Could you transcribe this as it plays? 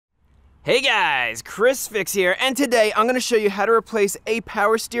Hey guys, ChrisFix here, and today I'm going to show you how to replace a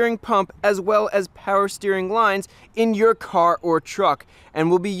power steering pump as well as power steering lines in your car or truck.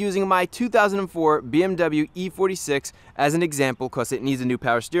 And we'll be using my 2004 BMW E46 as an example because it needs a new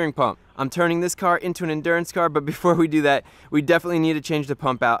power steering pump. I'm turning this car into an endurance car, but before we do that, we definitely need to change the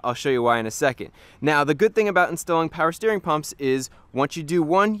pump out. I'll show you why in a second. Now, the good thing about installing power steering pumps is once you do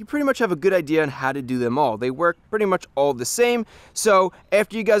one, you pretty much have a good idea on how to do them all. They work pretty much all the same. So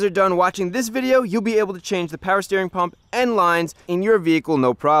after you guys are done watching this video, you'll be able to change the power steering pump and lines in your vehicle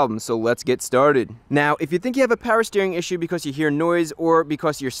no problem. So let's get started. Now, if you think you have a power steering issue because you hear noise or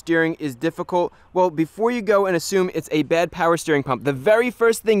because your steering is difficult, well, before you go and assume it's a bad power steering pump, the very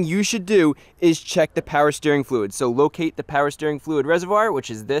first thing you should do is check the power steering fluid. So locate the power steering fluid reservoir, which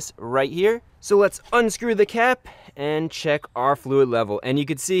is this right here. So let's unscrew the cap and check our fluid level. And you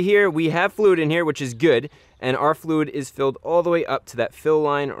can see here, we have fluid in here, which is good. And our fluid is filled all the way up to that fill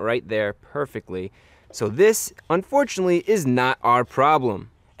line right there perfectly. So this, unfortunately, is not our problem.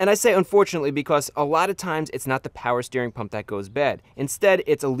 And I say unfortunately because a lot of times it's not the power steering pump that goes bad. Instead,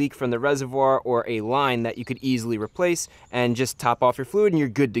 it's a leak from the reservoir or a line that you could easily replace and just top off your fluid and you're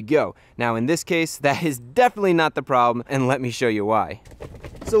good to go. Now in this case, that is definitely not the problem, and let me show you why.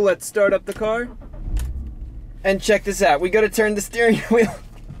 So let's start up the car and check this out. We gotta turn the steering wheel.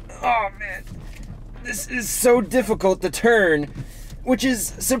 Oh man, this is so difficult to turn, which is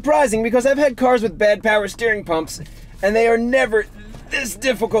surprising because I've had cars with bad power steering pumps and they are never this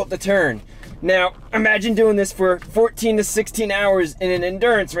difficult to turn. Now, imagine doing this for 14 to 16 hours in an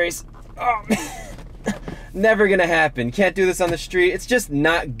endurance race. Oh man, never gonna happen. Can't do this on the street. It's just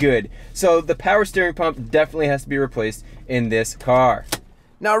not good. So the power steering pump definitely has to be replaced in this car.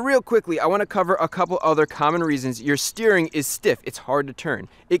 Now, real quickly, I want to cover a couple other common reasons your steering is stiff. It's hard to turn.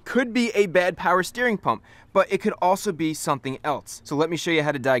 It could be a bad power steering pump, but it could also be something else. So let me show you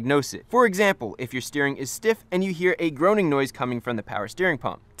how to diagnose it. For example, if your steering is stiff and you hear a groaning noise coming from the power steering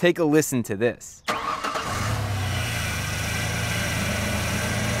pump, take a listen to this.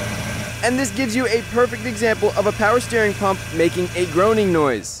 And this gives you a perfect example of a power steering pump making a groaning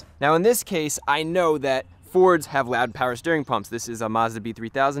noise. Now, in this case, I know that Fords have loud power steering pumps. This is a Mazda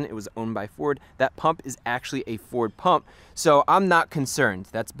B3000. It was owned by Ford. That pump is actually a Ford pump, so I'm not concerned.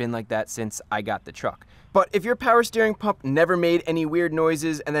 That's been like that since I got the truck. But if your power steering pump never made any weird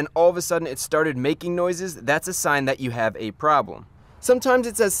noises and then all of a sudden it started making noises, that's a sign that you have a problem. Sometimes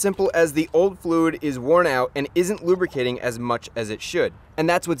it's as simple as the old fluid is worn out and isn't lubricating as much as it should, and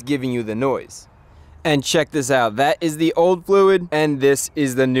that's what's giving you the noise. And check this out, that is the old fluid and this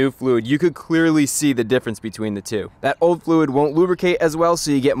is the new fluid. You could clearly see the difference between the two. That old fluid won't lubricate as well, so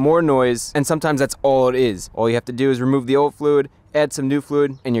you get more noise, and sometimes that's all it is. All you have to do is remove the old fluid, add some new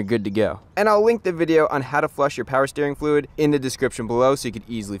fluid, and you're good to go. And I'll link the video on how to flush your power steering fluid in the description below so you could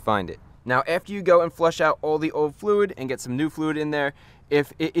easily find it. Now, after you go and flush out all the old fluid and get some new fluid in there,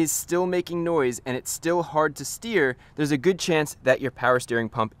 if it is still making noise and it's still hard to steer, there's a good chance that your power steering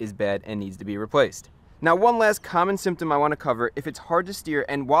pump is bad and needs to be replaced. Now, one last common symptom I want to cover, if it's hard to steer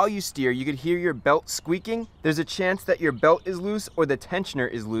and while you steer you could hear your belt squeaking, there's a chance that your belt is loose or the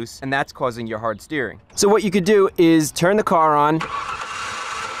tensioner is loose, and that's causing your hard steering. So what you could do is turn the car on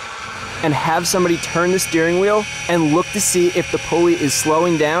and have somebody turn the steering wheel and look to see if the pulley is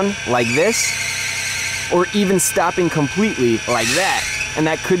slowing down like this or even stopping completely like that. And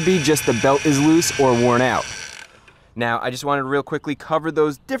that could be just the belt is loose or worn out. Now, I just wanted to real quickly cover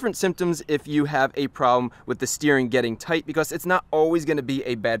those different symptoms if you have a problem with the steering getting tight, because it's not always going to be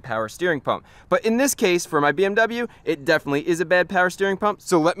a bad power steering pump. But in this case, for my BMW, it definitely is a bad power steering pump,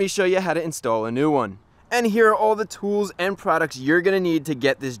 so let me show you how to install a new one. And here are all the tools and products you're going to need to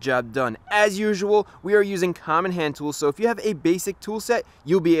get this job done. As usual, we are using common hand tools, so if you have a basic tool set,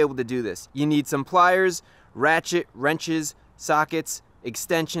 you'll be able to do this. You need some pliers, ratchet, wrenches, sockets,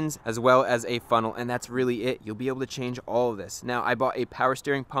 extensions, as well as a funnel, and that's really it. You'll be able to change all of this. Now, I bought a power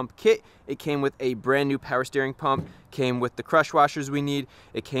steering pump kit. It came with a brand new power steering pump, came with the crush washers we need,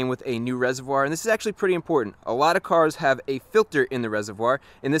 it came with a new reservoir, and this is actually pretty important. A lot of cars have a filter in the reservoir.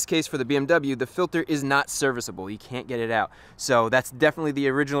 In this case, for the BMW, the filter is not serviceable. You can't get it out. So that's definitely the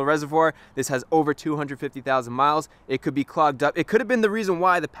original reservoir. This has over 250,000 miles. It could be clogged up. It could have been the reason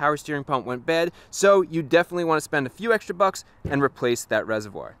why the power steering pump went bad, so you definitely want to spend a few extra bucks and replace that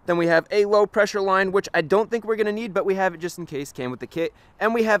reservoir. Then we have a low pressure line, which I don't think we're going to need, but we have it just in case, came with the kit.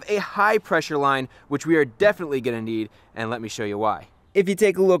 And we have a high pressure line, which we are definitely going to need, and let me show you why. If you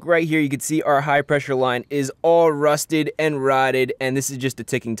take a look right here, you can see our high pressure line is all rusted and rotted, and this is just a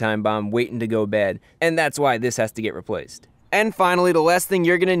ticking time bomb waiting to go bad, and that's why this has to get replaced. And finally, the last thing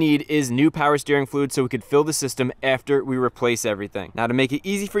you're gonna need is new power steering fluid so we could fill the system after we replace everything. Now, to make it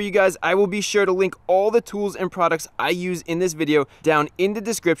easy for you guys, I will be sure to link all the tools and products I use in this video down in the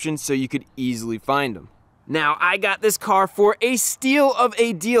description so you could easily find them. Now, I got this car for a steal of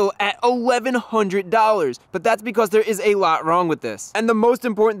a deal at $1,100, but that's because there is a lot wrong with this. And the most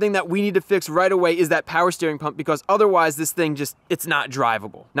important thing that we need to fix right away is that power steering pump, because otherwise this thing it's not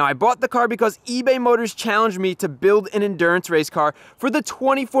drivable. Now, I bought the car because eBay Motors challenged me to build an endurance race car for the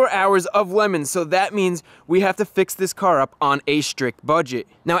 24 hours of lemons, so that means we have to fix this car up on a strict budget.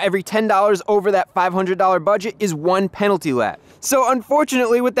 Now, every $10 over that $500 budget is 1 penalty lap. So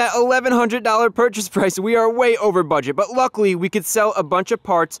unfortunately, with that $1,100 purchase price, we are way over budget, but luckily we could sell a bunch of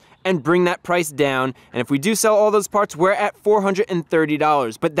parts and bring that price down. And if we do sell all those parts, we're at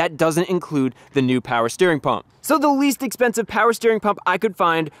 $430, but that doesn't include the new power steering pump. So the least expensive power steering pump I could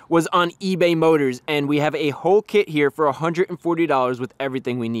find was on eBay Motors, and we have a whole kit here for $140 with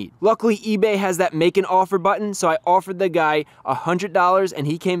everything we need. Luckily, eBay has that make an offer button, so I offered the guy $100 and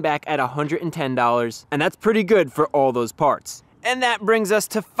he came back at $110, and that's pretty good for all those parts. And that brings us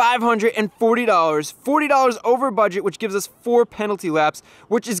to $540, $40 over budget, which gives us 4 penalty laps,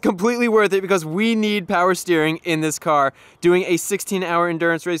 which is completely worth it because we need power steering in this car. Doing a 16-hour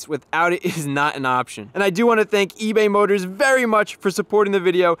endurance race without it is not an option. And I do want to thank eBay Motors very much for supporting the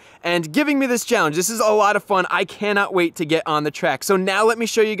video and giving me this challenge. This is a lot of fun. I cannot wait to get on the track. So now let me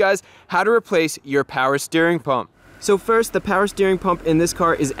show you guys how to replace your power steering pump. So first, the power steering pump in this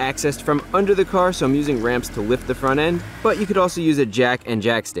car is accessed from under the car, so I'm using ramps to lift the front end, but you could also use a jack and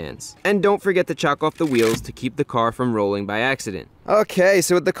jack stands. And don't forget to chock off the wheels to keep the car from rolling by accident. Okay,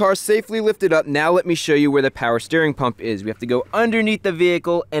 so with the car safely lifted up, now let me show you where the power steering pump is. We have to go underneath the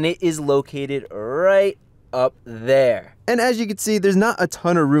vehicle, and it is located right up there. And as you can see, there's not a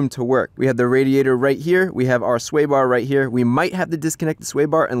ton of room to work. We have the radiator right here. We have our sway bar right here. We might have to disconnect the sway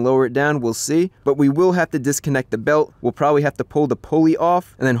bar and lower it down. We'll see. But we will have to disconnect the belt. We'll probably have to pull the pulley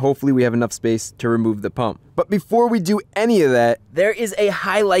off. And then hopefully we have enough space to remove the pump. But before we do any of that, there is a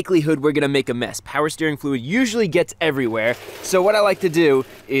high likelihood we're gonna make a mess. Power steering fluid usually gets everywhere. So what I like to do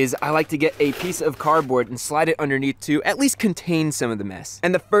is I like to get a piece of cardboard and slide it underneath to at least contain some of the mess.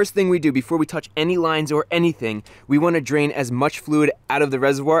 And the first thing we do before we touch any lines or anything, we wanna drain as much fluid out of the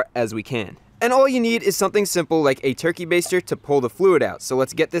reservoir as we can. And all you need is something simple like a turkey baster to pull the fluid out. So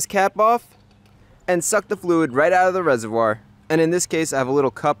let's get this cap off and suck the fluid right out of the reservoir. And in this case, I have a little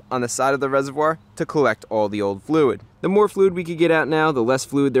cup on the side of the reservoir to collect all the old fluid. The more fluid we could get out now, the less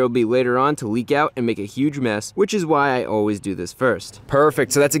fluid there will be later on to leak out and make a huge mess, which is why I always do this first.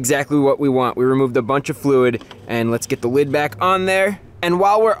 Perfect, so that's exactly what we want. We removed a bunch of fluid, and let's get the lid back on there. And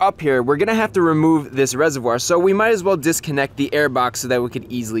while we're up here, we're gonna have to remove this reservoir, so we might as well disconnect the air box so that we can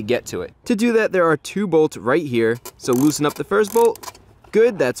easily get to it. To do that, there are 2 bolts right here. So loosen up the first bolt.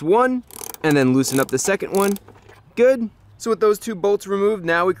 Good, that's 1. And then loosen up the second one. Good. So with those 2 bolts removed,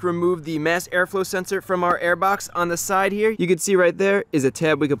 now we can remove the mass airflow sensor from our air box on the side here. You can see right there is a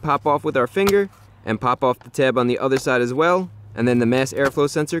tab we could pop off with our finger and pop off the tab on the other side as well. And then the mass airflow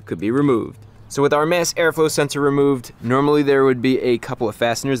sensor could be removed. So with our mass airflow sensor removed, normally there would be a couple of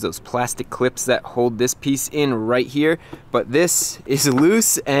fasteners, those plastic clips that hold this piece in right here, but this is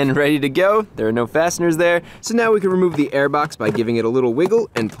loose and ready to go. There are no fasteners there. So now we can remove the air box by giving it a little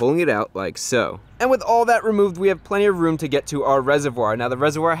wiggle and pulling it out like so. And with all that removed, we have plenty of room to get to our reservoir. Now the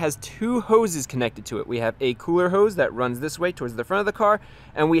reservoir has 2 hoses connected to it. We have a cooler hose that runs this way towards the front of the car,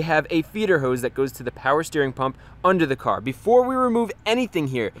 and we have a feeder hose that goes to the power steering pump under the car. Before we remove anything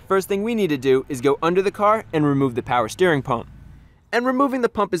here, the first thing we need to do is go under the car and remove the power steering pump. And removing the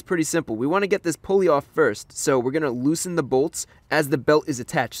pump is pretty simple. We want to get this pulley off first, so we're going to loosen the bolts as the belt is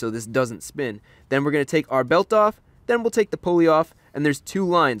attached so this doesn't spin. Then we're going to take our belt off, then we'll take the pulley off, and there's 2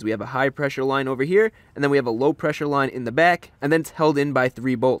 lines. We have a high pressure line over here, and then we have a low pressure line in the back, and then it's held in by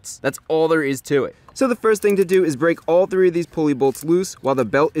 3 bolts. That's all there is to it. So the first thing to do is break all 3 of these pulley bolts loose while the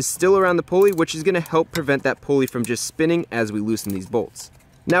belt is still around the pulley, which is going to help prevent that pulley from just spinning as we loosen these bolts.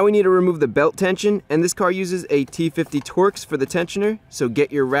 Now we need to remove the belt tension, and this car uses a T50 Torx for the tensioner, so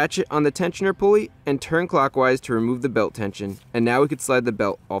get your ratchet on the tensioner pulley and turn clockwise to remove the belt tension, and now we could slide the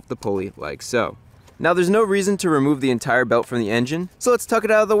belt off the pulley like so. Now there's no reason to remove the entire belt from the engine, so let's tuck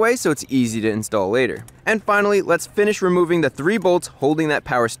it out of the way so it's easy to install later. And finally, let's finish removing the 3 bolts holding that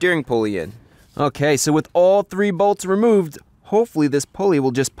power steering pulley in. Okay, so with all 3 bolts removed, hopefully this pulley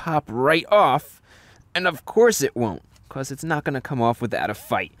will just pop right off, and of course it won't, because it's not gonna come off without a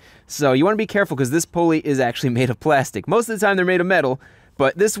fight. So you wanna be careful because this pulley is actually made of plastic. Most of the time they're made of metal,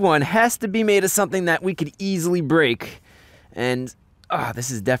 but this one has to be made of something that we could easily break. And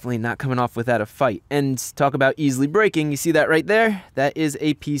This is definitely not coming off without a fight. And talk about easily breaking, you see that right there? That is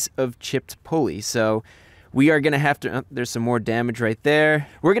a piece of chipped pulley. So we are gonna have to, there's some more damage right there.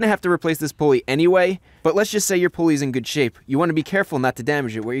 We're gonna have to replace this pulley anyway, but let's just say your pulley's in good shape. You wanna be careful not to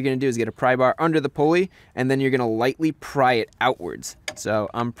damage it. What you're gonna do is get a pry bar under the pulley, and then you're gonna lightly pry it outwards. So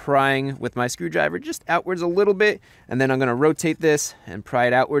I'm prying with my screwdriver just outwards a little bit, and then I'm gonna rotate this and pry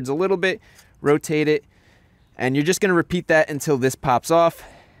it outwards a little bit, rotate it, and you're just gonna repeat that until this pops off,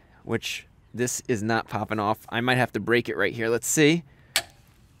 which this is not popping off. I might have to break it right here. Let's see.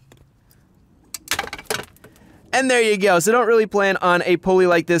 And there you go. So don't really plan on a pulley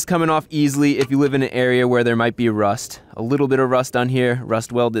like this coming off easily if you live in an area where there might be rust. A little bit of rust on here.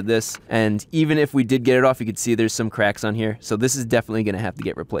 Rust welded this. And even if we did get it off, you could see there's some cracks on here. So this is definitely gonna have to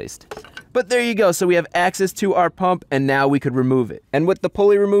get replaced. But there you go. So we have access to our pump, and now we could remove it. And with the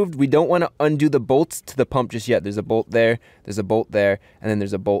pulley removed, we don't want to undo the bolts to the pump just yet. There's a bolt there, there's a bolt there, and then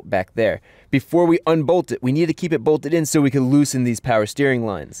there's a bolt back there. Before we unbolt it, we need to keep it bolted in so we can loosen these power steering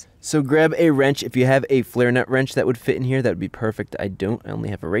lines. So grab a wrench. If you have a flare nut wrench that would fit in here, that would be perfect. I don't. I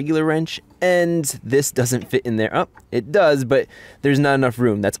only have a regular wrench, and this doesn't fit in there. Oh, it does, but there's not enough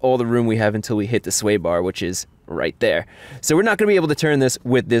room. That's all the room we have until we hit the sway bar, which is right there. So we're not going to be able to turn this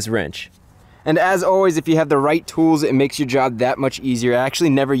with this wrench. And as always, if you have the right tools, it makes your job that much easier. I actually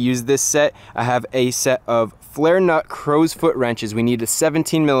never used this set. I have a set of flare nut crow's foot wrenches. We need a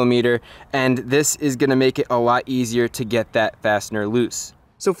 17 millimeter, and this is gonna make it a lot easier to get that fastener loose.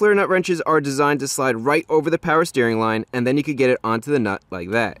 So flare nut wrenches are designed to slide right over the power steering line, and then you could get it onto the nut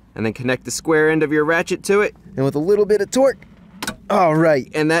like that. And then connect the square end of your ratchet to it, and with a little bit of torque, all right,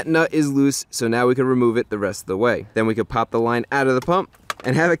 and that nut is loose, so now we can remove it the rest of the way. Then we could pop the line out of the pump,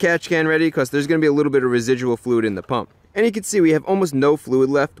 and have a catch can ready because there's going to be a little bit of residual fluid in the pump. And you can see we have almost no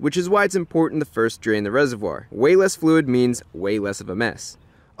fluid left, which is why it's important to first drain the reservoir. Way less fluid means way less of a mess.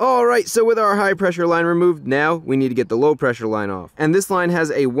 Alright, so with our high pressure line removed, now we need to get the low pressure line off. And this line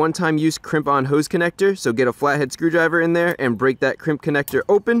has a one-time use crimp-on hose connector, so get a flathead screwdriver in there and break that crimp connector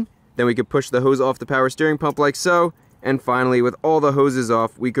open. Then we could push the hose off the power steering pump like so. And finally, with all the hoses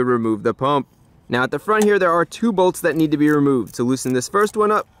off, we could remove the pump. Now at the front here, there are two bolts that need to be removed. So loosen this first one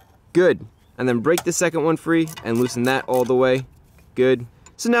up, good. And then break the second one free and loosen that all the way, good.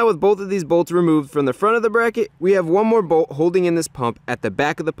 So now with both of these bolts removed from the front of the bracket, we have one more bolt holding in this pump at the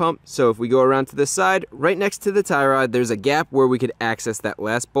back of the pump. So if we go around to this side, right next to the tie rod, there's a gap where we could access that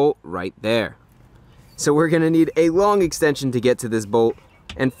last bolt right there. So we're gonna need a long extension to get to this bolt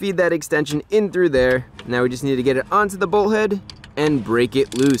and feed that extension in through there. Now we just need to get it onto the bolt head and break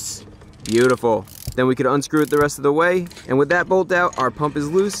it loose. Beautiful. Then we could unscrew it the rest of the way, and with that bolt out, our pump is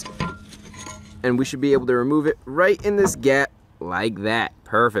loose, and we should be able to remove it right in this gap like that.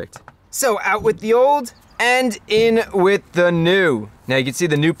 Perfect. So out with the old and in with the new. Now you can see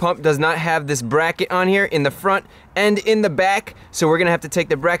the new pump does not have this bracket on here in the front and in the back, so we're gonna have to take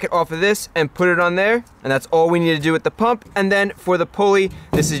the bracket off of this and put it on there, and that's all we need to do with the pump. And then for the pulley,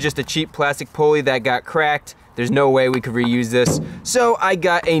 this is just a cheap plastic pulley that got cracked. There's no way we could reuse this, so I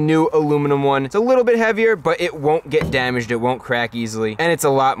got a new aluminum one. It's a little bit heavier, but it won't get damaged, it won't crack easily, and it's a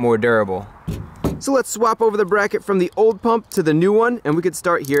lot more durable. So let's swap over the bracket from the old pump to the new one, and we could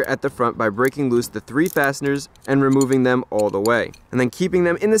start here at the front by breaking loose the 3 fasteners and removing them all the way. And then keeping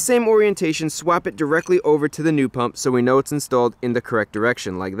them in the same orientation, swap it directly over to the new pump so we know it's installed in the correct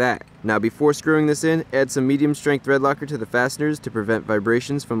direction, like that. Now before screwing this in, add some medium strength thread locker to the fasteners to prevent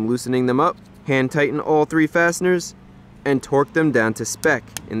vibrations from loosening them up. Hand tighten all 3 fasteners and torque them down to spec,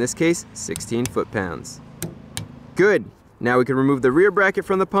 in this case 16 foot-pounds. Good. Now we can remove the rear bracket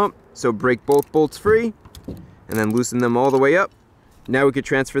from the pump, so break both bolts free and then loosen them all the way up. Now we could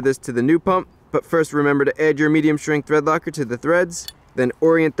transfer this to the new pump, but first remember to add your medium strength thread locker to the threads, then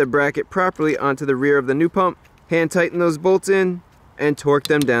orient the bracket properly onto the rear of the new pump, hand tighten those bolts in, and torque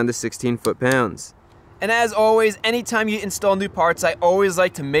them down to 16 foot-pounds. And as always, anytime you install new parts, I always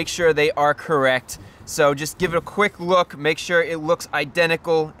like to make sure they are correct. So just give it a quick look, make sure it looks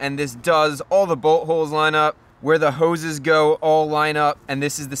identical, and this does. All the bolt holes line up, where the hoses go all line up, and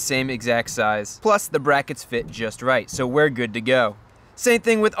this is the same exact size. Plus the brackets fit just right, so we're good to go. Same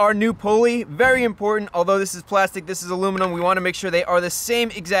thing with our new pulley, very important. Although this is plastic, this is aluminum, we want to make sure they are the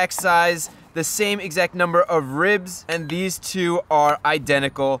same exact size, the same exact number of ribs, and these two are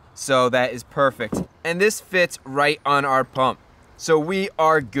identical, so that is perfect. And this fits right on our pump, so we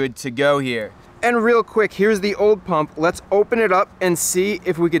are good to go here. And real quick, here's the old pump. Let's open it up and see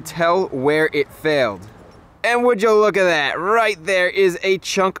if we could tell where it failed. And would you look at that, right there is a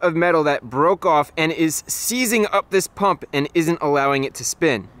chunk of metal that broke off and is seizing up this pump and isn't allowing it to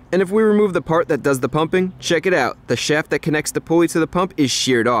spin. And if we remove the part that does the pumping, check it out. The shaft that connects the pulley to the pump is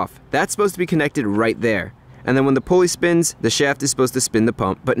sheared off. That's supposed to be connected right there. And then when the pulley spins, the shaft is supposed to spin the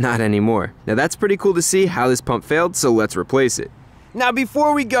pump, but not anymore. Now that's pretty cool to see how this pump failed, so let's replace it. Now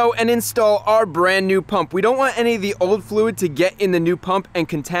before we go and install our brand new pump, we don't want any of the old fluid to get in the new pump and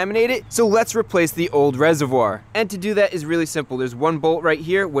contaminate it, so let's replace the old reservoir. And to do that is really simple. There's one bolt right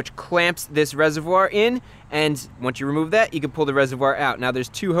here which clamps this reservoir in, and once you remove that, you can pull the reservoir out. Now there's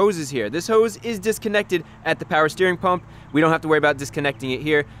two hoses here. This hose is disconnected at the power steering pump. We don't have to worry about disconnecting it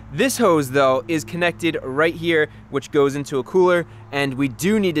here. This hose though is connected right here, which goes into a cooler, and we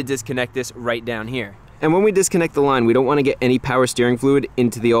do need to disconnect this right down here. And when we disconnect the line, we don't want to get any power steering fluid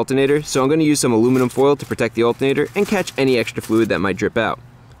into the alternator, so I'm going to use some aluminum foil to protect the alternator and catch any extra fluid that might drip out.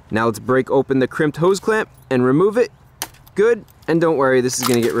 Now let's break open the crimped hose clamp and remove it. Good, and don't worry, this is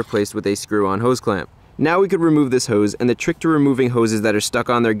going to get replaced with a screw-on hose clamp. Now we could remove this hose, and the trick to removing hoses that are stuck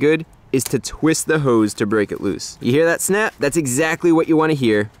on there good is to twist the hose to break it loose. You hear that snap? That's exactly what you want to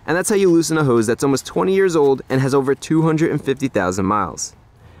hear, and that's how you loosen a hose that's almost 20 years old and has over 250,000 miles.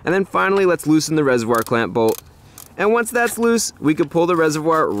 And then finally, let's loosen the reservoir clamp bolt. And once that's loose, we can pull the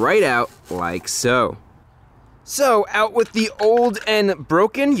reservoir right out like so. So out with the old and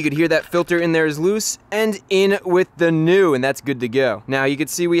broken, you could hear that filter in there is loose, and in with the new, and that's good to go. Now you can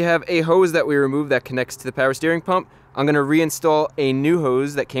see we have a hose that we removed that connects to the power steering pump. I'm gonna reinstall a new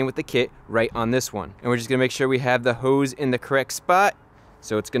hose that came with the kit right on this one. And we're just gonna make sure we have the hose in the correct spot.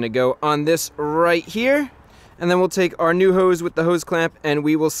 So it's gonna go on this right here. And then we'll take our new hose with the hose clamp and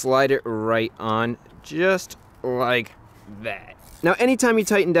we will slide it right on, just like that. Now anytime you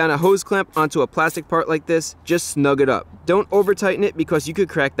tighten down a hose clamp onto a plastic part like this, just snug it up. Don't over tighten it because you could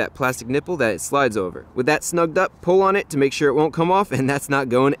crack that plastic nipple that it slides over. With that snugged up, pull on it to make sure it won't come off, and that's not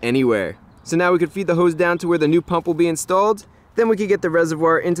going anywhere. So now we could feed the hose down to where the new pump will be installed. Then we could get the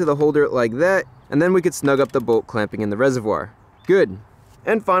reservoir into the holder like that, and then we could snug up the bolt clamping in the reservoir. Good.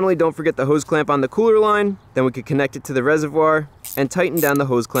 And finally, don't forget the hose clamp on the cooler line. Then we could connect it to the reservoir and tighten down the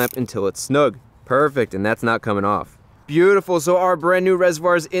hose clamp until it's snug. Perfect, and that's not coming off. Beautiful, so our brand new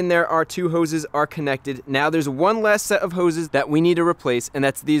reservoir's in there, our two hoses are connected. Now there's one last set of hoses that we need to replace, and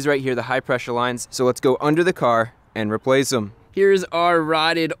that's these right here, the high pressure lines. So let's go under the car and replace them. Here's our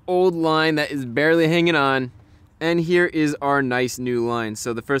rotted old line that is barely hanging on. And here is our nice new line.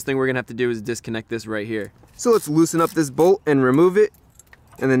 So the first thing we're gonna have to do is disconnect this right here. So let's loosen up this bolt and remove it.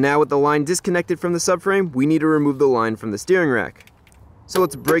 And then now with the line disconnected from the subframe, we need to remove the line from the steering rack. So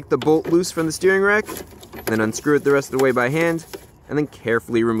let's break the bolt loose from the steering rack, then unscrew it the rest of the way by hand, and then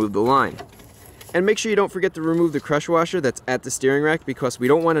carefully remove the line. And make sure you don't forget to remove the crush washer that's at the steering rack, because we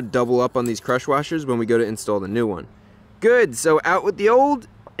don't want to double up on these crush washers when we go to install the new one. Good, so out with the old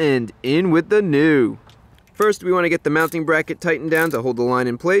and in with the new. First, we want to get the mounting bracket tightened down to hold the line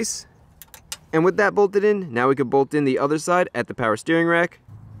in place. And with that bolted in, now we can bolt in the other side at the power steering rack.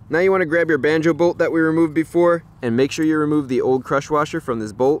 Now you want to grab your banjo bolt that we removed before and make sure you remove the old crush washer from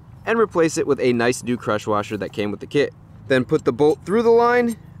this bolt and replace it with a nice new crush washer that came with the kit. Then put the bolt through the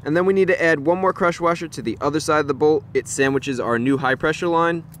line, and then we need to add one more crush washer to the other side of the bolt. It sandwiches our new high pressure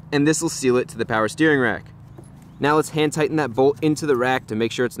line, and this will seal it to the power steering rack. Now let's hand tighten that bolt into the rack to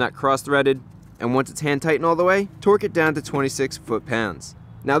make sure it's not cross-threaded, and once it's hand tightened all the way, torque it down to 26 foot-pounds.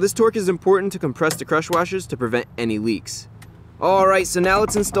 Now this torque is important to compress the crush washers to prevent any leaks. Alright, so now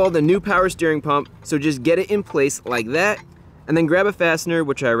let's install the new power steering pump. So just get it in place like that, and then grab a fastener,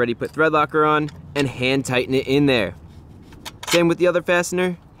 which I already put thread locker on, and hand tighten it in there. Same with the other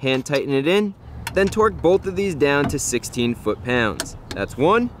fastener, hand tighten it in, then torque both of these down to 16 foot-pounds. That's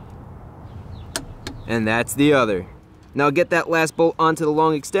one, and that's the other. Now get that last bolt onto the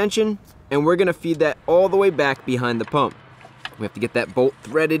long extension, and we're gonna feed that all the way back behind the pump. We have to get that bolt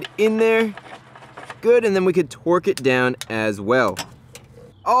threaded in there. Good, and then we could torque it down as well.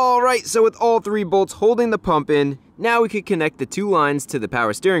 Alright, so with all three bolts holding the pump in, now we could connect the two lines to the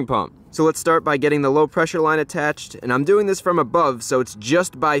power steering pump. So let's start by getting the low pressure line attached, and I'm doing this from above, so it's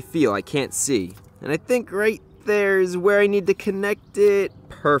just by feel, I can't see. And I think right there is where I need to connect it.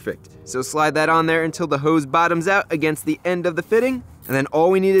 Perfect. So slide that on there until the hose bottoms out against the end of the fitting, and then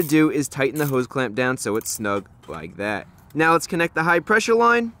all we need to do is tighten the hose clamp down so it's snug like that. Now let's connect the high pressure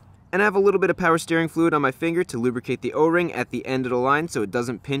line, and I have a little bit of power steering fluid on my finger to lubricate the O-ring at the end of the line so it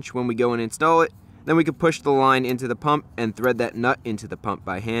doesn't pinch when we go and install it. Then we can push the line into the pump and thread that nut into the pump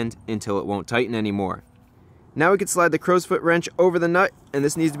by hand until it won't tighten anymore. Now we can slide the crow's foot wrench over the nut, and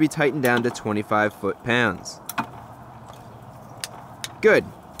this needs to be tightened down to 25 foot-pounds. Good.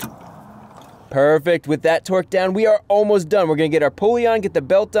 Perfect. With that torque down, we are almost done. We're gonna get our pulley on, get the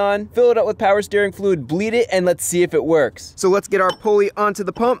belt on, fill it up with power steering fluid, bleed it, and let's see if it works. So let's get our pulley onto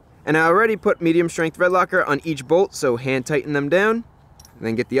the pump, And I already put medium strength thread locker on each bolt, so hand tighten them down. And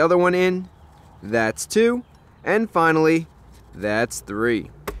then get the other one in. That's 2. And finally, that's 3.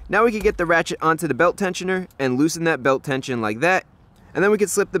 Now we can get the ratchet onto the belt tensioner and loosen that belt tension like that. And then we can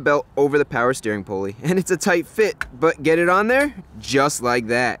slip the belt over the power steering pulley. And it's a tight fit, but get it on there just like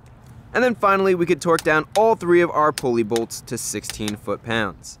that. And then finally, we could torque down all 3 of our pulley bolts to 16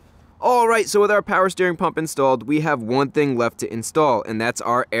 foot-pounds. Alright, so with our power steering pump installed, we have one thing left to install, and that's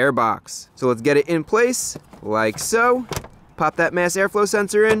our air box. So let's get it in place, like so. Pop that mass airflow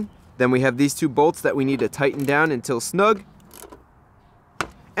sensor in. Then we have these 2 bolts that we need to tighten down until snug.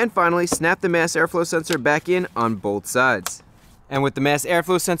 And finally, snap the mass airflow sensor back in on both sides. And with the mass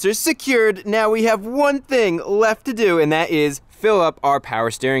airflow sensors secured, now we have one thing left to do, and that is fill up our power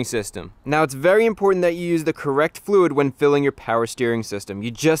steering system. Now it's very important that you use the correct fluid when filling your power steering system.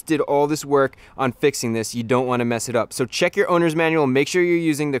 You just did all this work on fixing this, you don't want to mess it up. So check your owner's manual and make sure you're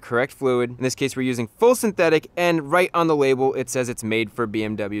using the correct fluid. In this case, we're using full synthetic, and right on the label it says it's made for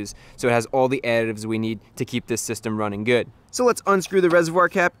BMWs, so it has all the additives we need to keep this system running good. So let's unscrew the reservoir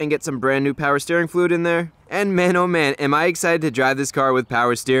cap and get some brand new power steering fluid in there. And man, oh man, am I excited to drive this car with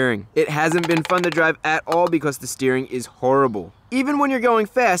power steering. It hasn't been fun to drive at all because the steering is horrible. Even when you're going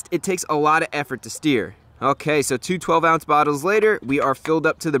fast, it takes a lot of effort to steer. Okay, so 2 12-ounce bottles later, we are filled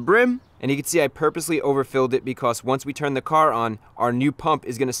up to the brim. And you can see I purposely overfilled it because once we turn the car on, our new pump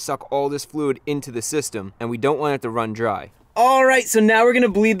is gonna suck all this fluid into the system, and we don't want it to run dry. Alright, so now we're gonna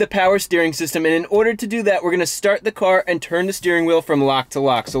bleed the power steering system, and in order to do that, we're gonna start the car and turn the steering wheel from lock to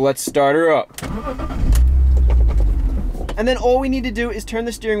lock. So let's start her up. And then all we need to do is turn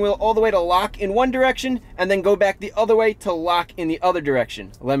the steering wheel all the way to lock in one direction, and then go back the other way to lock in the other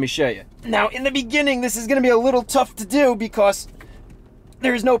direction. Let me show you. Now, in the beginning, this is gonna be a little tough to do because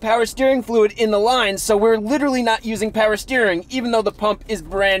there's no power steering fluid in the line, so we're literally not using power steering, even though the pump is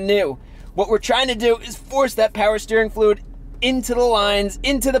brand new. What we're trying to do is force that power steering fluid into the lines,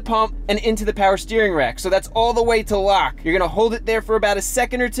 into the pump, and into the power steering rack. So that's all the way to lock. You're gonna hold it there for about a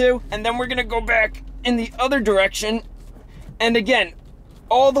second or two, and then we're gonna go back in the other direction, and again,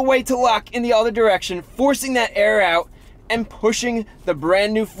 all the way to lock in the other direction, forcing that air out and pushing the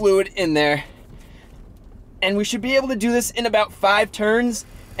brand new fluid in there. And we should be able to do this in about 5 turns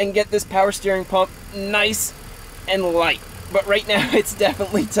and get this power steering pump nice and light. But right now, it's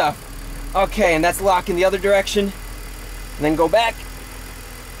definitely tough. Okay, and that's lock in the other direction. And then go back.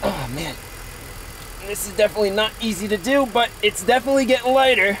 Oh man, this is definitely not easy to do, but it's definitely getting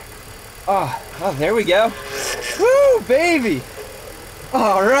lighter. Oh, there we go. Woo, baby.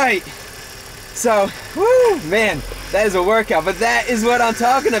 All right. So, woo, man, that is a workout, but that is what I'm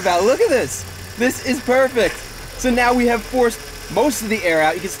talking about. Look at this. This is perfect. So now we have forced most of the air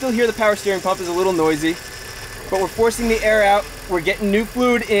out. You can still hear the power steering pump is a little noisy, but we're forcing the air out. We're getting new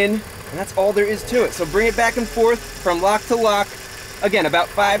fluid in. And that's all there is to it. So bring it back and forth from lock to lock. Again, about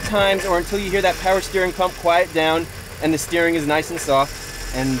 5 times or until you hear that power steering pump quiet down and the steering is nice and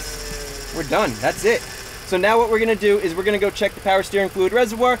soft. And we're done. That's it. So now what we're gonna do is we're gonna go check the power steering fluid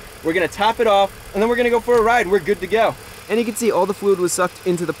reservoir. We're gonna top it off, and then we're gonna go for a ride. We're good to go. And you can see all the fluid was sucked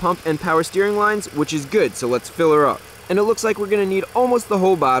into the pump and power steering lines, which is good. So let's fill her up. And it looks like we're gonna need almost the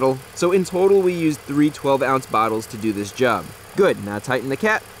whole bottle. So in total, we used 3 12-ounce bottles to do this job. Good, now tighten the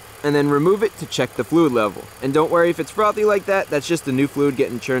cap, and then remove it to check the fluid level. And don't worry if it's frothy like that, that's just the new fluid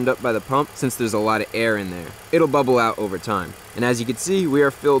getting churned up by the pump since there's a lot of air in there. It'll bubble out over time. And as you can see, we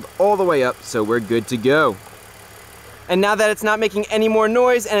are filled all the way up, so we're good to go. And now that it's not making any more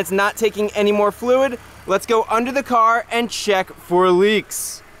noise and it's not taking any more fluid, let's go under the car and check for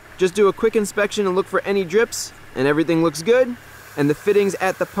leaks. Just do a quick inspection and look for any drips, and everything looks good. And the fittings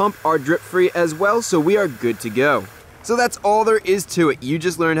at the pump are drip-free as well, so we are good to go. So that's all there is to it. You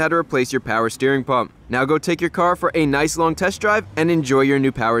just learned how to replace your power steering pump. Now go take your car for a nice long test drive and enjoy your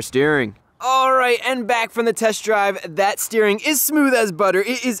new power steering. All right, and back from the test drive. That steering is smooth as butter.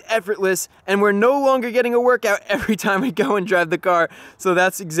 It is effortless, and we're no longer getting a workout every time we go and drive the car. So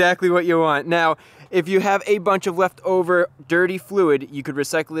that's exactly what you want. Now, if you have a bunch of leftover dirty fluid, you could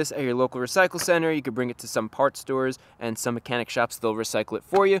recycle this at your local recycle center. You could bring it to some parts stores and some mechanic shops. They'll recycle it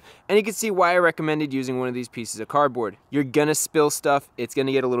for you. And you can see why I recommended using one of these pieces of cardboard. You're gonna spill stuff, it's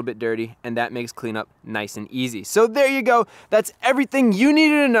gonna get a little bit dirty, and that makes cleanup nice and easy. So there you go. That's everything you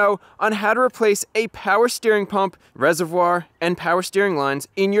needed to know on how to replace a power steering pump, reservoir, and power steering lines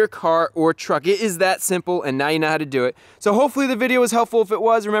in your car or truck. It is that simple, and now you know how to do it. So hopefully the video was helpful. If it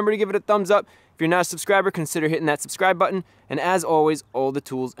was, remember to give it a thumbs up. If you're not a subscriber, consider hitting that subscribe button. And as always, all the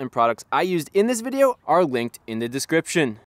tools and products I used in this video are linked in the description.